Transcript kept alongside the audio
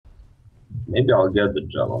Maybe I'll get the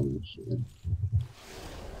job on machine.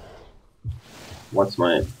 What's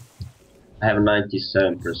my... I have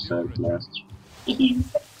 97% mastery.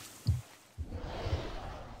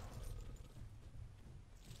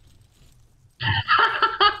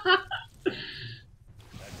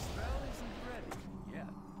 That spell isn't ready. Yeah,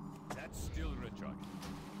 that's still recharged.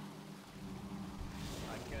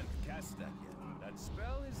 I can't cast that yet. That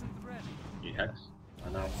spell isn't ready. Yes, I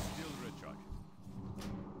know. That's still recharged.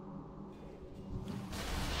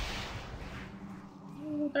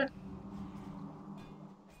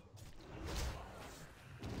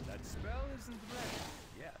 That spell isn't ready.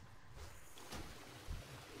 Yeah.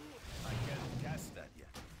 I can't cast that yet.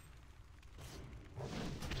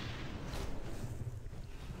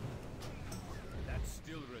 That's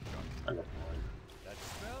still recharged. I got mine. That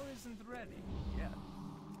spell isn't ready. Yeah.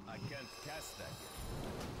 I can't cast that yet.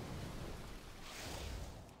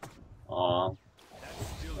 That's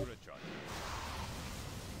still recharged.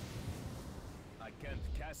 I can't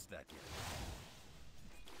cast that yet.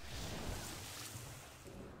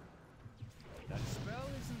 That spell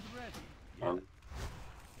isn't ready. Yeah.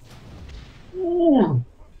 Ooh.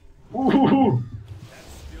 Ooh.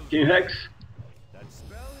 That's still King Hex. That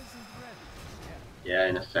spell isn't ready. Yeah,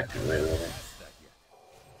 in a second, wait. Cast that yet.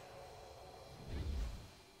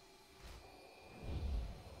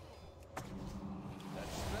 That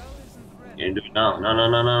spell isn't ready. You can do it now. No.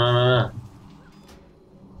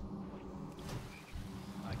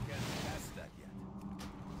 I can't cast that yet.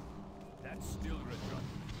 That's still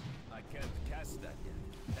recharged. I can't cast that yet.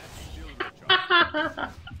 That's still recharged.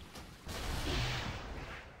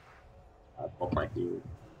 I pop my heal.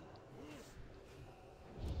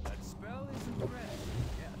 That spell isn't ready.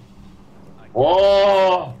 Yeah. I can't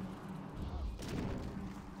Oh!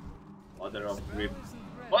 Mother of spell rip. isn't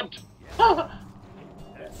ready. What? Yeah.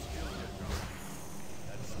 That's still recharged.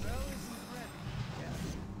 That spell isn't ready. Yeah.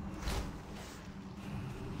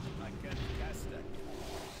 I can't cast that yet.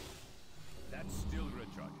 That's still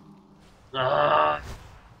recharged. Ah!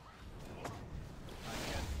 I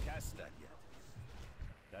can't cast that yet.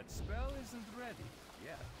 That spell isn't ready.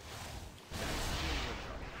 Yeah. That's still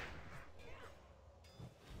recharged.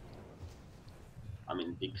 I'm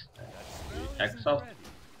in big stack. That Do spell you hex isn't up? ready.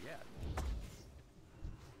 Yeah.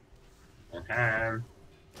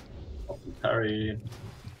 Open parry.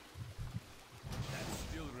 That's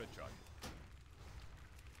still recharged.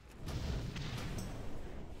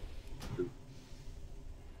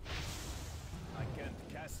 I can't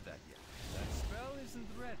cast that yet. That spell isn't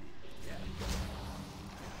ready. Yeah.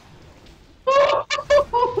 I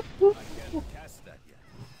can't cast that yet.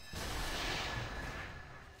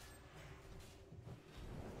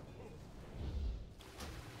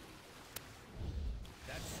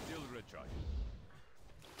 That's still recharged.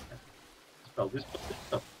 Spell this, spell this,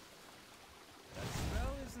 spell. That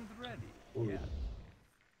spell isn't ready. Ooh. Yeah.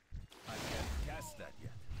 I can't cast that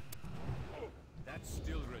yet. That's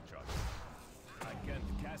still recharged. I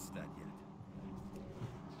can't cast that yet.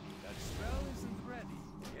 That spell isn't ready.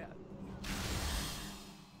 Yeah.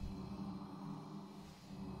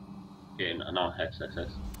 Okay, now hex. That's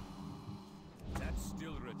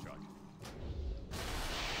still recharged.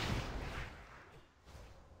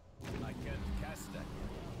 I can't cast that yet.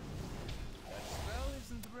 That spell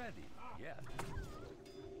isn't ready. Yeah.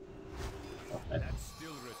 Okay. That's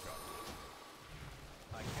still recharged.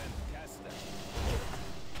 I can't cast that yet.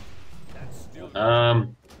 That's still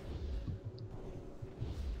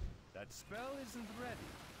That spell isn't ready.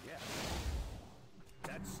 Yeah.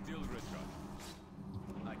 That's still recharged.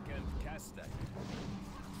 I can't cast that yet.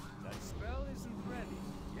 That spell isn't ready.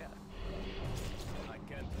 Yeah. I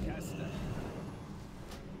can't cast that yet.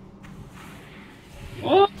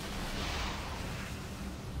 What?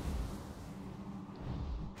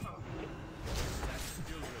 That's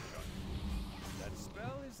still recharged. That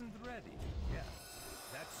spell isn't ready. Yeah.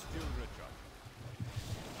 That's still recharged.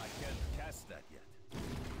 I can't cast that yet.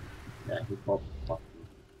 Yeah, he popped.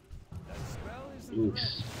 That spell isn't Wings.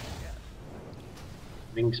 ready. Yeah.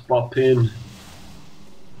 Wings popping.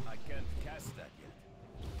 I can't cast that yet.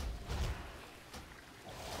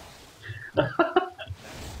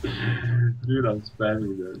 Dude, I'm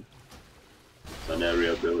spamming them. It's an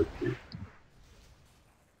area ability.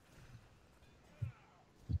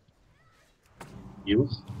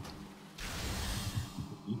 Heals?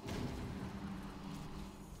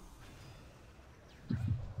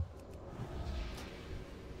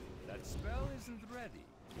 That spell isn't ready.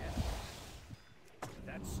 Yeah.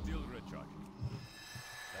 That's still recharged.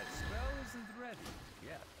 That spell isn't ready.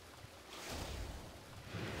 Yeah.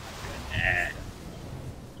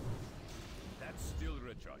 That's still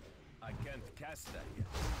recharged. I can't cast that yet.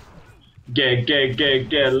 Get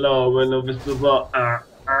low when the visible. I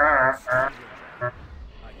can't cast that.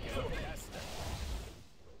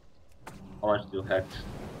 Oh, I'm still hacked.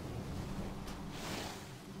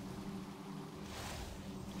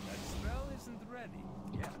 That spell isn't ready.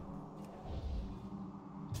 Yeah.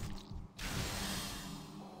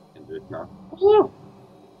 Can do it now. Woo!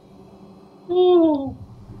 Woo!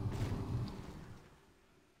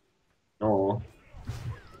 No.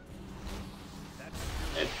 That's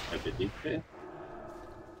It's a bit different.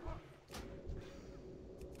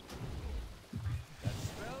 That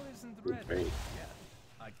spell isn't ready. Great.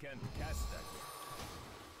 Yeah. I can't cast that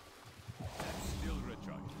yet. That's still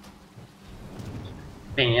recharged.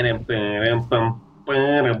 That's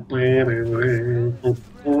still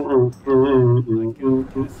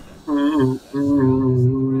recharged.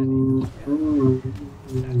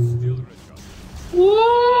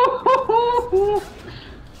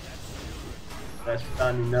 That's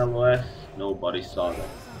done in LOS. Nobody saw that.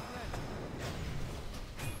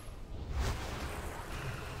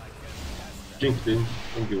 Jinx didn't.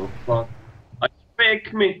 Don't give a fuck. I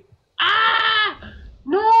fake me. Ah!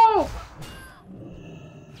 No!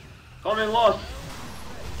 Come and lost.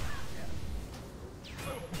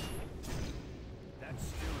 That's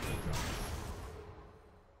still recharged.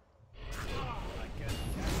 I can't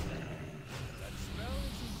cast that. That spell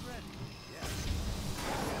isn't ready. Yeah.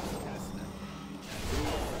 I can't cast that.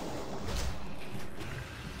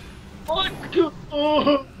 Let's go. Oh.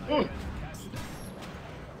 I can't cast that.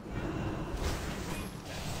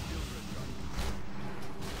 That's still recharged.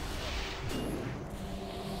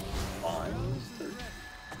 Fine. Isn't ready.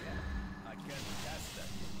 Yeah. I can't cast that.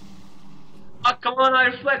 Ah, come on, I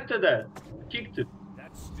reflected that. Kicked it.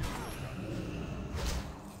 That's still recharged.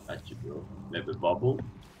 That should go. Maybe bubble.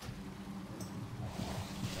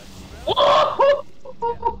 That spell. Oh!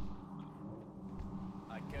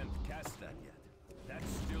 I can't cast that yet. That's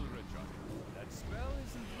still recharged. That spell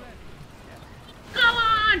isn't ready. Yeah. Come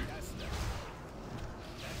on! Cast that.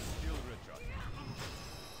 That's still recharged.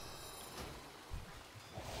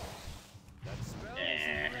 That spell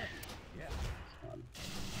isn't ready. Yeah.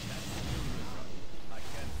 That's still recharged. I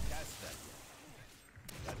can't cast that yet.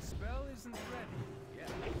 That spell isn't ready.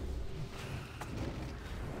 Yeah.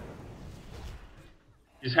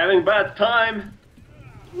 He's having bad time.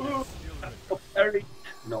 Still recharged. Parry.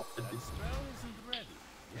 No, That spell isn't ready.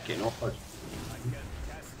 Yeah. okay, no push. I can't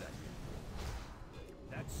cast that yet.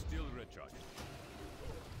 That's still recharged.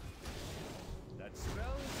 That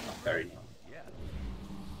spell isn't Parry ready. now.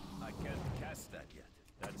 Yeah. I can't cast that yet.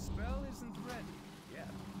 That spell isn't ready. Yeah.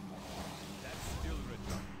 That's still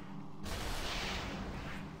recharged.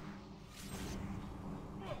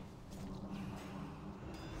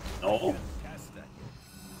 No. Cast that yet.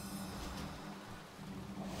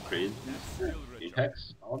 Crazy. Still He recharged.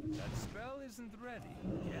 hacks on. That spell isn't ready.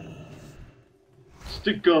 Yeah.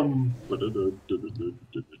 Stick 'em.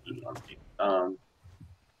 I'm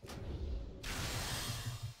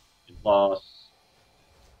lost.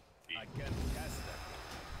 I can't cast that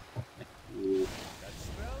yet. That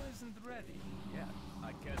spell isn't ready. Yeah.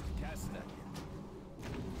 I can't cast that yet.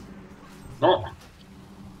 No.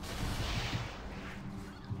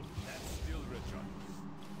 That's still recharged.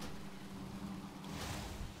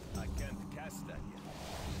 I can't cast that yet.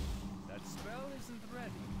 That spell isn't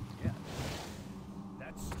ready. Yeah.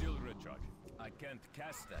 That's still recharged. I can't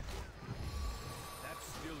cast that yet. That's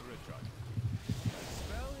still recharged. That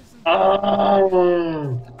spell isn't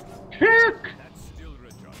Oh! Kick! That's still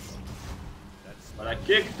recharged. That's But I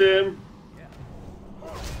kicked him. yeah. I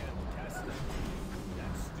can't cast that.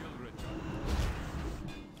 That's still recharged.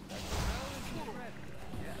 That spell isn't ready.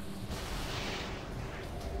 Yeah.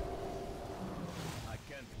 I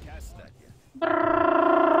can't cast that yet.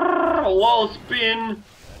 Wall spin.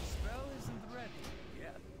 That spell isn't ready.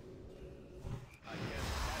 Yeah. I can't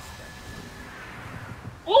cast that yet.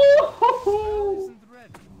 Oh! Isn't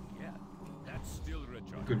ready. Yeah. That's still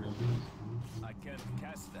recharged. Gonna lose. I can't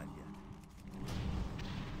cast that yet.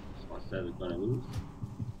 I said we're gonna lose.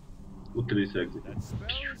 Look at this exit. That spell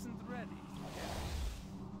isn't ready. Yeah.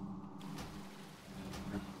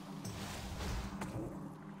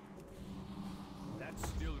 That's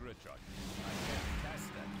still recharged. I can't cast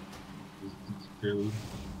that yet. It's still.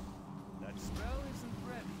 That spell isn't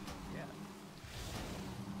ready. Yeah.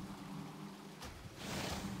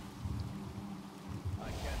 I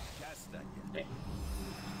can't cast that yet.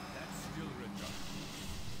 That's still recharged.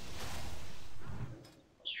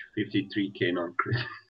 53k non-crit.